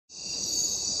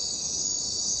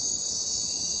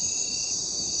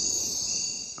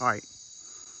All right,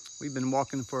 we've been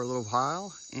walking for a little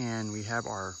while and we have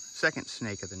our second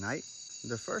snake of the night.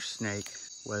 The first snake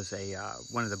was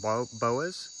one of the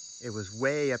boas. It was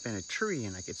way up in a tree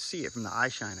and I could see it from the eye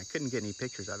shine. I couldn't get any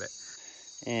pictures of it.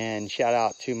 And shout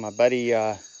out to my buddy,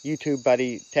 YouTube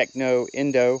buddy, Techno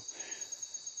Indo,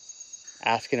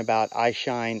 asking about eye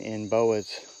shine in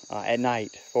boas at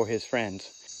night for his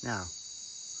friends. Now,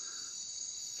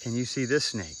 can you see this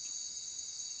snake?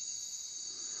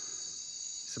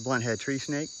 It's a blunt head tree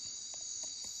snake.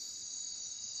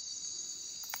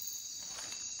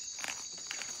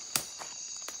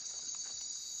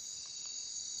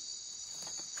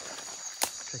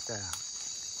 Check that out.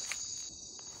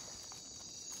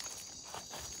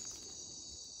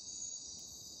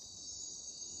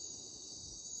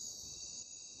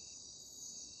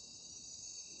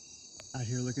 Out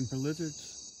here looking for lizards.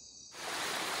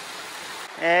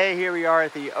 Hey, here we are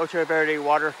at the Ocho Verde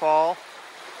waterfall.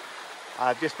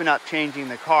 I've just been up changing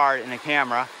the card and the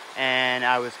camera, and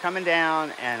I was coming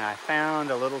down and I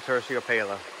found a little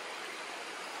terciopelo.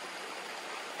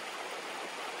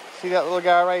 See that little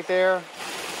guy right there?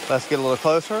 Let's get a little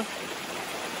closer. Let's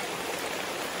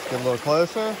get a little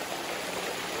closer.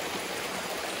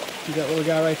 See that little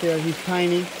guy right there? He's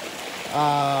tiny.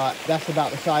 That's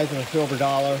about the size of a silver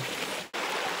dollar.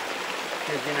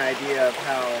 Gives you an idea of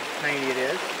how tiny it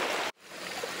is.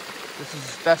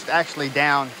 That's actually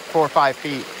down 4 or 5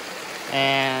 feet.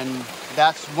 And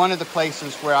that's one of the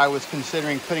places where I was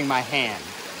considering putting my hand.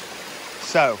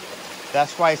 So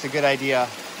that's why it's a good idea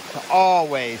to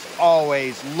always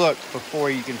look before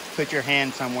you can put your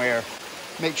hand somewhere.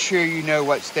 Make sure you know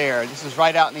what's there. This is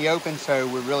right out in the open, so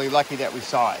we're really lucky that we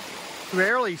saw it. You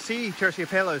rarely see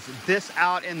terciopelos this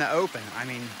out in the open. I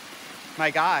mean,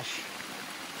 my gosh.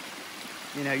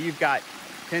 You know, you've got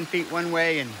 10 feet one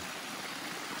way and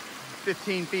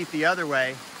 15 feet the other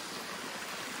way.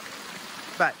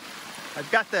 But I've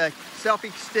got the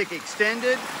selfie stick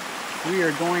extended. We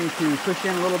are going to push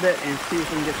in a little bit and see if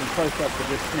we can get some close-ups of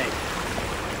this snake.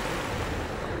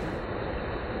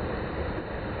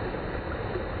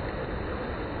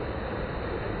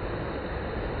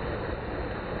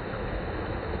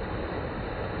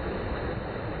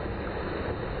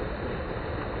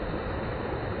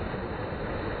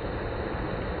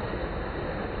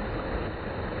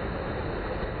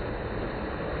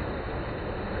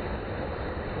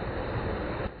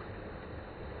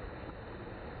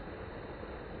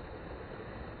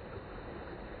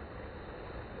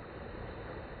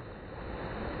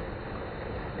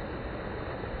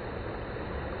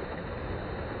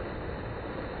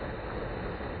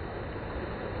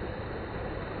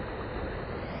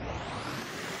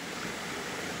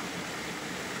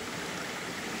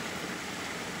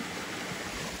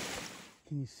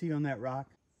 Can you see on that rock?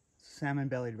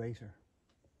 Salmon-bellied racer.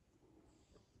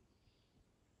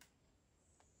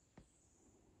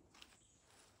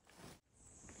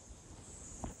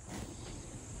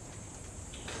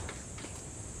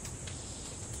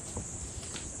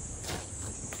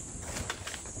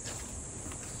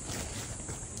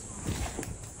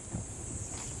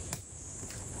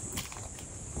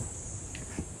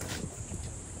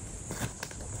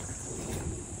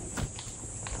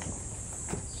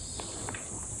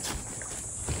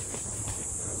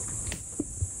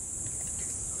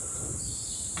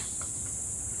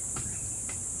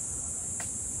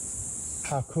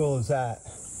 How cool is that?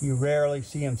 You rarely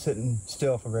see them sitting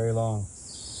still for very long.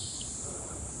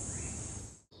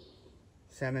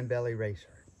 Salmon belly racer.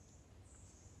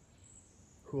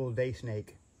 Cool day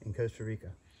snake in Costa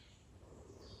Rica.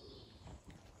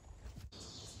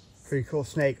 Pretty cool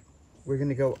snake. We're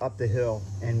gonna go up the hill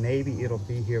and maybe it'll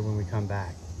be here when we come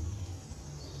back.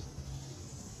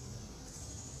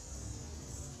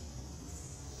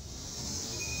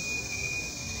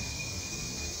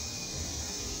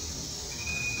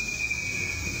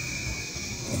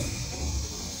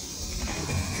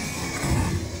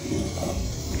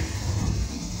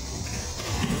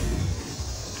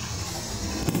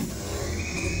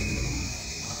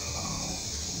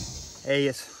 Hey,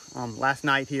 it's last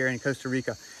night here in Costa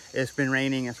Rica. It's been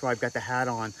raining, that's why I've got the hat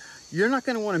on. You're not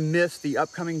going to want to miss the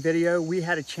upcoming video. We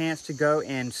had a chance to go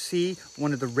and see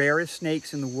one of the rarest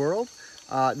snakes in the world,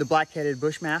 the Black-Headed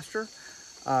Bushmaster,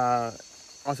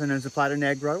 also known as the Plata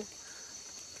Negro.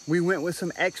 We went with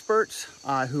some experts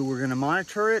who were going to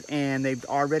monitor it, and they've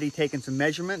already taken some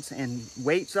measurements and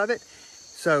weights of it.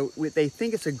 So they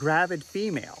think it's a gravid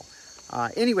female.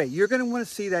 Anyway, you're going to want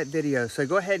to see that video, so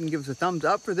go ahead and give us a thumbs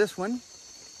up for this one,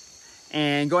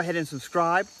 and go ahead and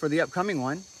subscribe for the upcoming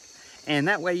one, and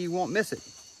that way you won't miss it.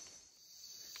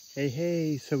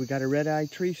 Hey, so we got a red-eyed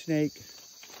tree snake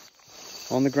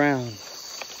on the ground.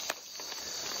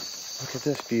 Look at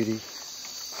this beauty.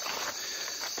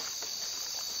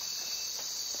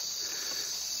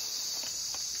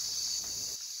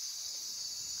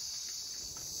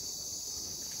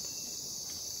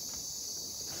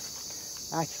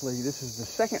 Actually, this is the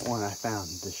second one I found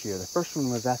this year. The first one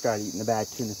was after I'd eaten a bad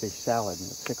tuna fish salad and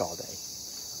was sick all day.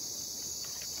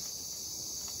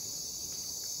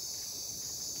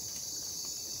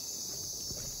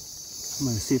 I'm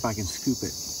going to see if I can scoop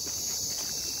it.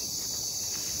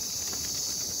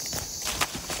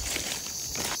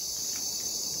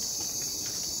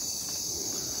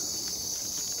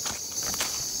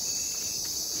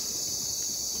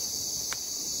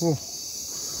 Oh,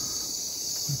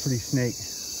 what a pretty snake.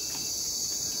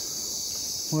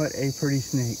 What a pretty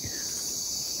snake.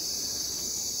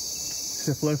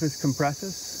 Siphlophis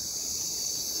compressus.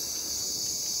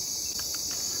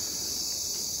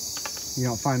 You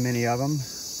don't find many of them,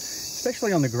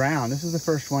 especially on the ground. This is the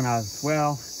first one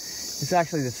well, it's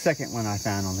actually the second one I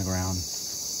found on the ground.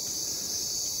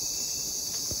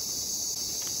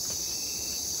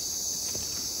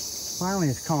 Finally,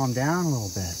 it's calmed down a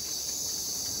little bit.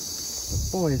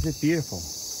 Boy, is it beautiful.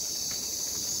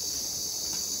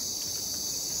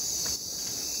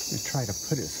 I'm gonna try to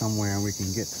put it somewhere and we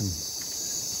can get some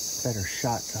better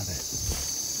shots of it. Let's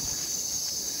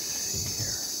see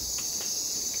here.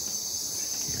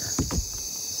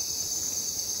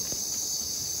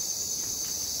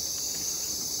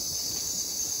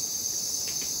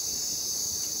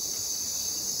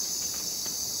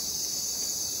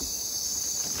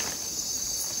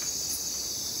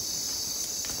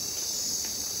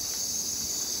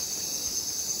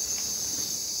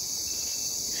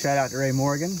 Shout out to Ray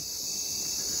Morgan.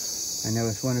 I know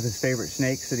it's one of his favorite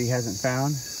snakes that he hasn't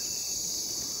found. It's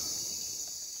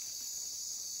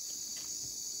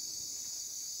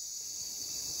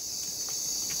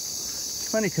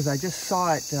funny because I just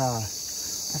saw it, I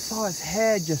saw its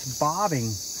head just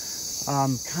bobbing,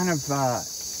 kind of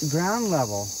ground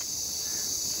level,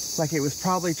 like it was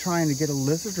probably trying to get a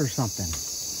lizard or something.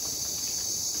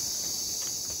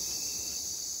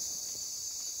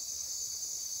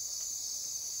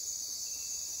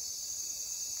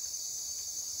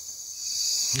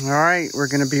 All right, we're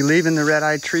going to be leaving the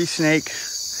red-eyed tree snake.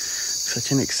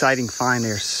 Such an exciting find.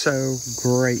 They're so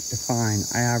great to find.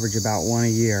 I average about one a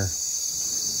year.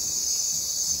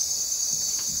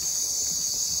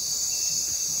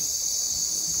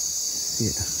 See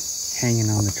it hanging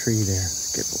on the tree there.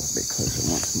 Let's get a little bit closer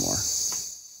once more.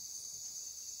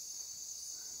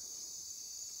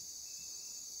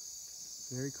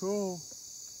 Very cool.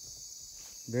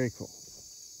 Very cool.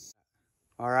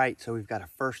 All right, so we've got a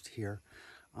first here.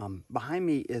 Behind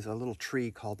me is a little tree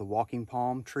called the walking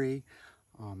palm tree.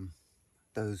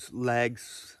 Those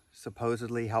legs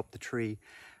supposedly help the tree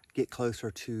get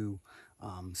closer to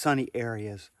sunny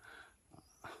areas.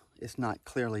 It's not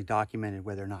clearly documented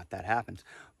whether or not that happens.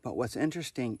 But what's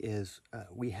interesting is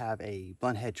we have a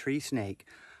blunt-head tree snake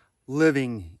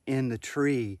living in the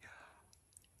tree,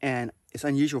 and it's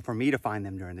unusual for me to find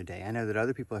them during the day. I know that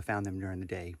other people have found them during the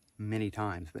day many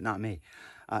times, but not me.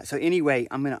 So anyway,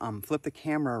 I'm gonna flip the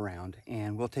camera around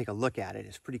and we'll take a look at it.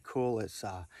 It's pretty cool. It's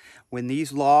when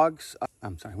these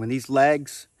when these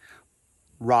legs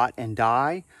rot and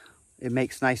die, it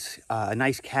makes a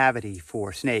nice cavity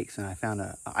for snakes. And I found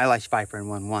an eyelash viper in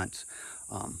one once.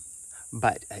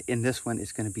 But in this one,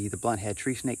 it's going to be the blunt-head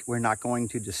tree snake. We're not going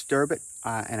to disturb it,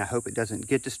 and I hope it doesn't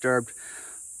get disturbed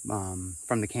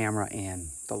from the camera and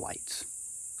the lights.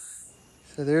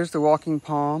 So there's the walking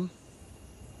palm.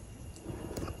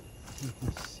 You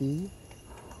can see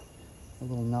a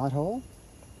little knot hole.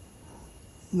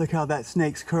 Look how that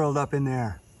snake's curled up in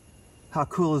there. How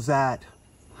cool is that?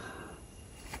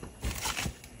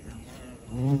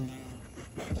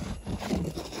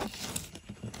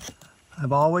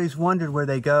 I've always wondered where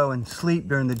they go and sleep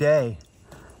during the day.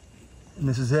 And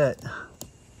this is it.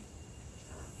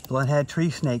 Blunt-head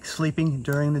tree snake sleeping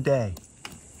during the day.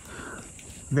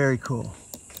 Very cool.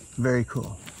 Very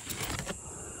cool.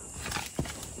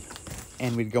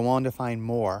 And we'd go on to find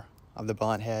more of the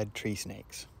blunt-head tree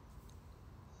snakes.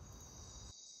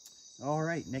 All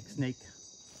right, next snake.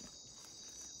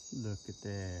 Look at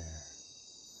there.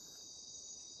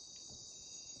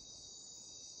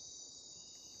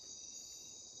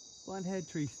 Blunt-head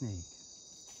tree snake.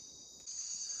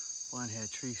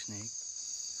 Blunt-head tree snake.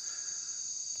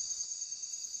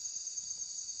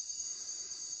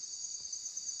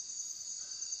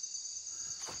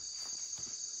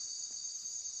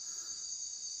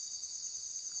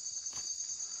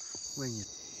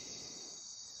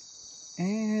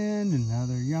 And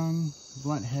another young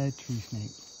blunt-head tree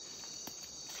snake.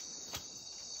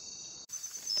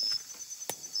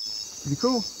 Pretty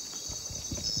cool.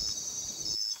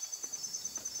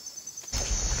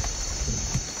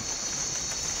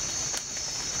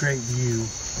 Great view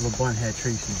of a blunt-head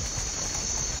tree snake.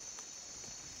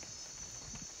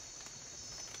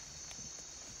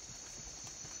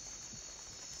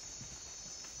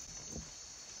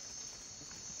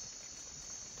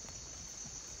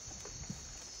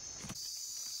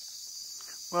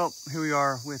 Well, here we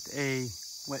are with a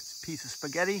wet piece of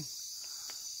spaghetti.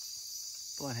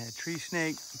 Blunt-head tree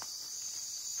snake.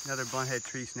 Another blunt-head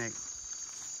tree snake.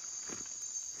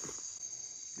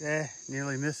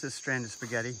 Nearly missed this strand of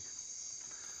spaghetti.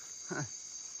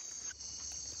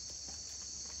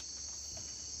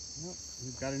 Well,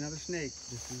 we've got another snake.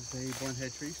 This is a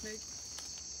blunt-head tree snake.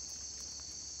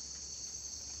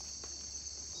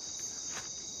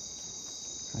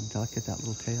 How delicate that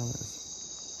little tail is.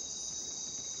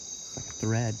 Like a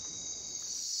thread.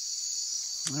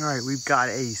 All right, we've got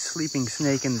a sleeping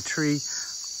snake in the tree.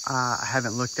 I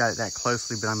haven't looked at it that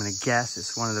closely, but I'm going to guess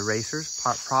it's one of the racers,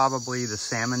 probably the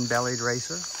salmon-bellied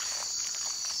racer.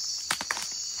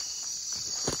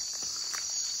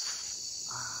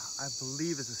 I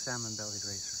believe it's a salmon-bellied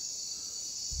racer.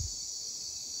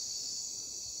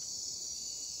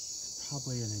 It's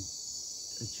probably a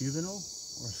juvenile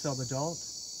or a sub-adult.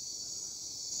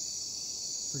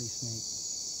 Pretty snake.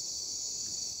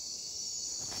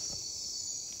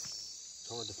 It's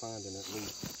hard to find in that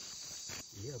leaf.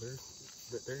 Yeah,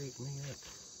 they're eating me up.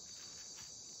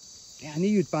 Yeah, I knew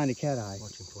you'd find a cat eye.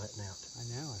 Watch him flatten out. I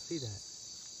know, I see that.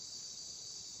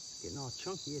 Getting all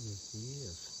chunky, isn't he? He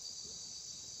is.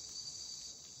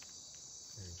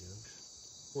 There he goes.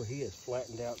 Boy, he has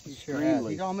flattened out. He sure has.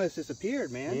 He almost disappeared,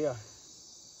 man. Yeah.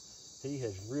 He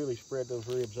has really spread those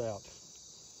ribs out.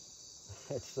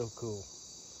 That's so cool.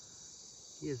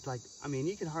 He is like, I mean,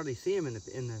 you can hardly see him in the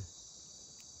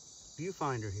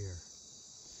viewfinder here.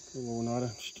 Good little Nada.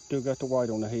 Still got the white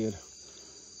on the head.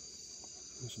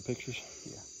 Want some pictures?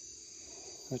 Yeah.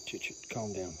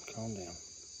 Calm down. Calm down.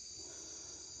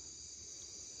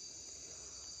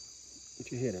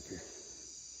 Get your head up here.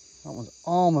 That one's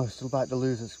almost about to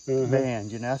lose its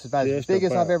band. You know, that's about as big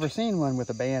as I've ever seen one with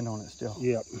a band on it still.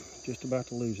 Yep. Just about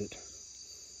to lose it.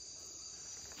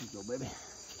 Here you go, baby.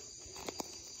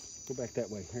 Go back that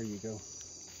way. Here you go.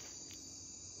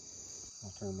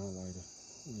 I'll turn my way to,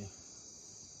 yeah.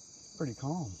 Pretty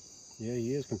calm. Yeah,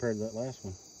 he is compared to that last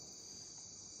one.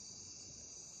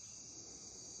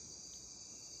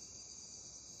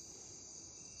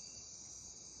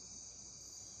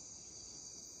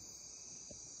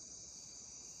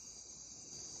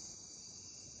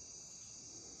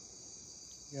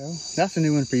 Go. That's a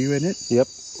new one for you, isn't it? Yep,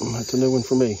 that's a new one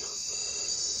for me.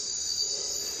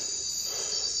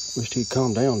 Wished he'd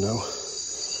calm down though,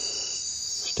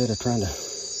 instead of trying to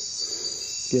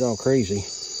get all crazy.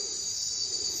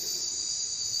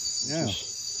 Yeah,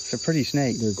 it's a pretty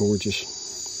snake. They're gorgeous.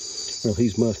 Well,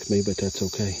 he's musked me, but that's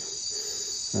okay.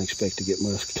 I expect to get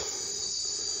musked.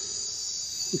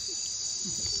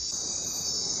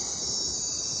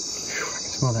 I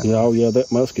can smell that. Yeah, oh yeah,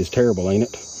 that musk is terrible, ain't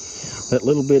it? That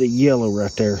little bit of yellow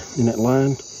right there in that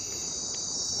line.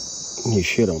 He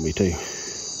shit on me too.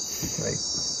 Right.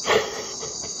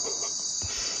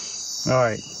 All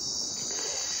right.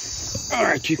 All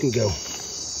right, you can go.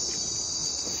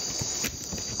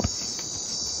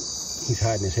 He's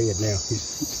hiding his head now.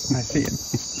 I see him.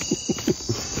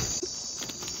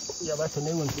 Yeah, that's a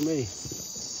new one for me.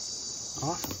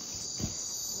 Awesome.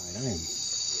 Right on.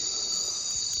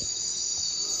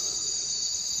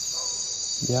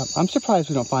 Yeah, I'm surprised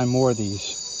we don't find more of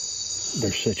these.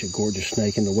 They're such a gorgeous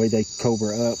snake, and the way they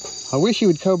cobra up. I wish he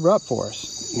would cobra up for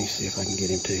us. Let me see if I can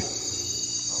get him too.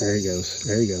 There he goes.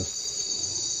 There he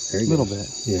goes. There he goes. A little bit.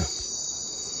 Yeah.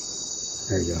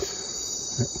 There he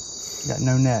goes. Got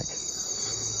no neck.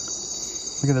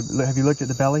 Look at the. Have you looked at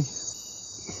the belly? Look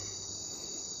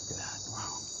at that.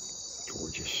 Wow.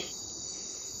 Gorgeous.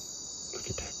 Look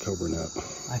at that cobra up.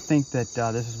 I think that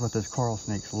this is what those coral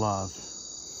snakes love.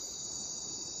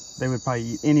 They would probably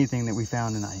eat anything that we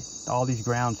found tonight. All these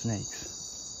ground snakes.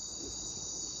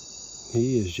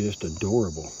 He is just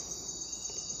adorable.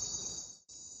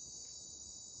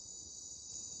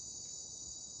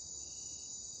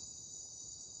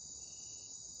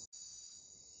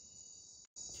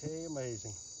 Okay,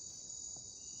 amazing.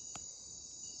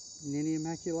 Nini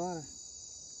immaculata.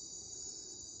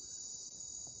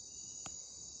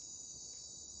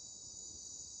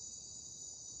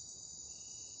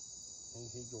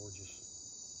 Ain't he gorgeous?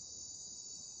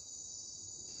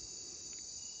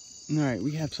 All right,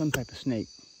 we have some type of snake.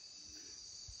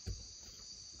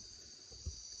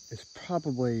 It's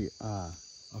probably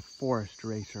a forest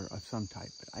racer of some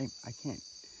type, but I can't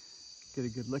get a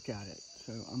good look at it.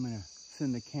 So I'm gonna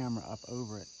send the camera up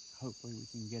over it. Hopefully we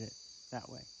can get it that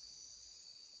way.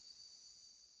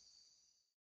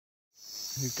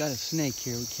 We've got a snake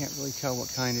here. We can't really tell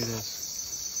what kind it is.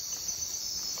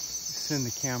 Send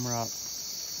the camera up.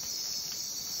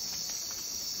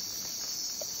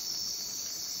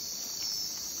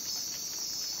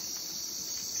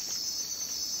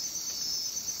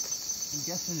 I'm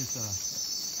guessing it's a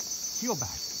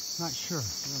keelback. Not sure.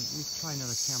 Let me try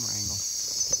another camera angle.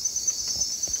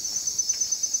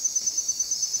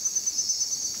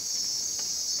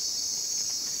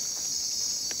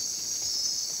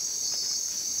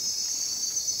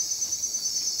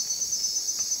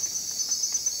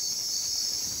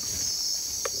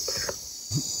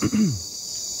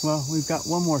 Well, we've got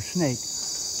one more snake.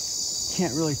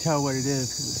 Can't really tell what it is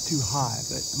because it's too high,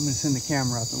 but I'm going to send the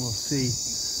camera up and we'll see.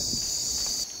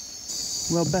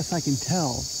 Well, best I can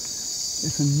tell,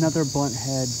 it's another blunt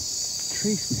head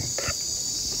tree snake.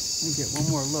 Let me get one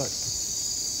more look.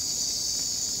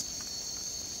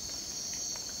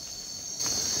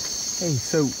 Hey,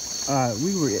 so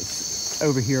we were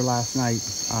over here last night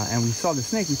and we saw the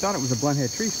snake. We thought it was a blunt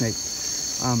head tree snake.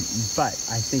 But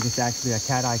I think it's actually a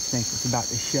cat-eye snake that's about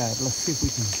to shed. Let's see if we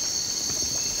can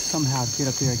somehow get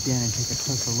up there again and take a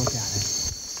closer look at it.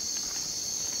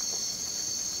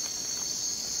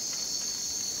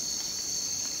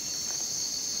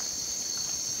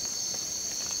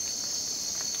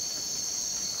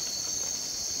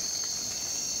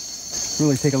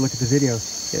 Really take a look at the video.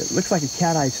 It looks like a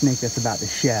cat-eye snake that's about to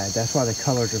shed. That's why the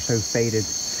colors are so faded.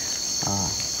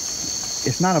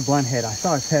 It's not a blunt head. I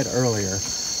saw its head earlier.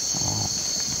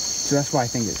 So that's why I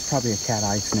think it's probably a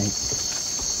cat-eye snake.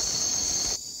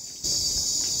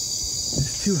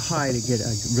 It's too high to get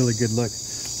a really good look.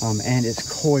 And it's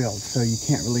coiled, so you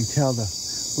can't really tell the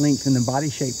length and the body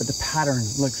shape, but the pattern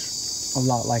looks a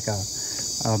lot like a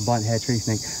blunt head tree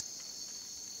snake.